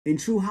In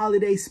true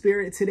holiday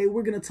spirit, today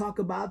we're going to talk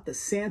about the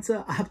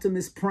Santa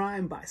Optimus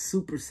Prime by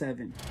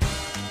Super7.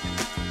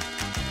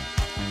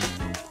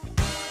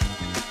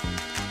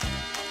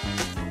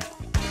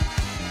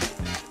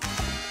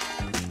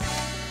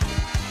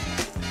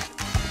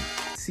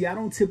 See, I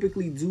don't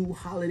typically do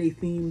holiday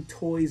themed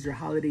toys or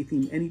holiday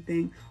themed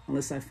anything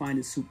unless I find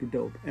it super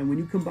dope. And when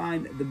you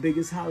combine the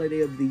biggest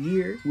holiday of the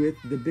year with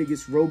the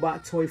biggest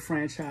robot toy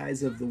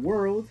franchise of the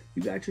world,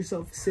 you got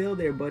yourself a sale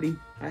there, buddy.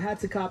 I had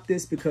to cop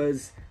this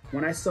because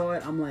when I saw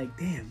it, I'm like,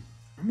 damn,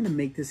 I'm gonna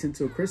make this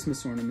into a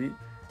Christmas ornament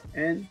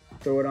and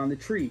throw it on the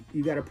tree.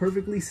 You got a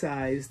perfectly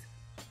sized,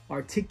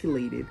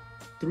 articulated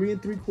 3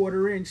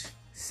 3/4 inch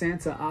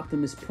Santa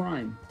Optimus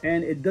Prime,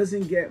 and it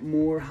doesn't get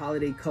more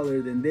holiday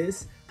color than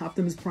this.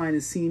 Optimus Prime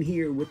is seen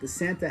here with the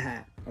Santa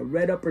hat, a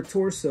red upper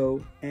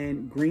torso,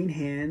 and green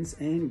hands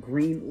and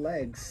green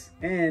legs.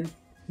 And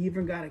he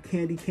even got a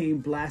candy cane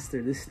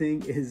blaster. This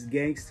thing is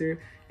gangster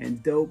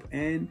and dope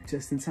and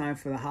just in time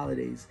for the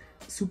holidays.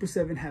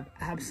 Super7 have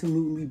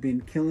absolutely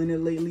been killing it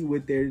lately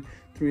with their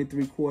 3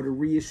 3/4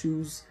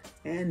 reissues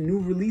and new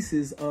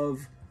releases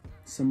of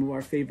some of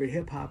our favorite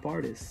hip-hop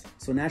artists.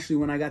 So naturally,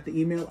 when I got the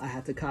email, I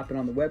had to cop it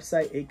on the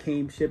website. It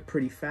came shipped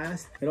pretty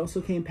fast. It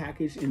also came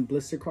packaged in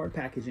blister card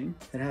packaging.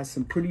 It has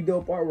some pretty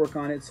dope artwork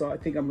on it, so I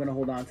think I'm gonna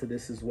hold on to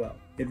this as well.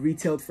 It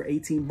retailed for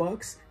 18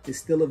 bucks. It's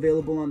still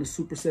available on the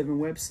Super7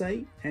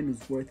 website and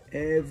it's worth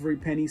every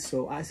penny.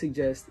 So I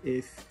suggest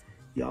if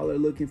y'all are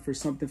looking for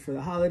something for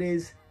the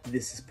holidays,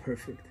 this is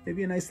perfect.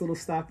 Maybe a nice little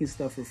stocking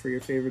stuffer for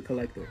your favorite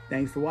collector.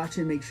 Thanks for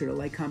watching. Make sure to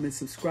like, comment,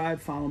 subscribe.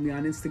 Follow me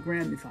on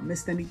Instagram. If I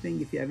missed anything,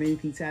 if you have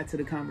anything to add to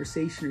the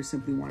conversation or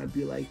simply want to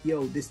be like,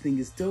 yo, this thing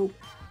is dope,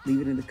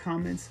 leave it in the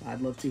comments.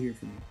 I'd love to hear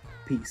from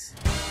you. Peace.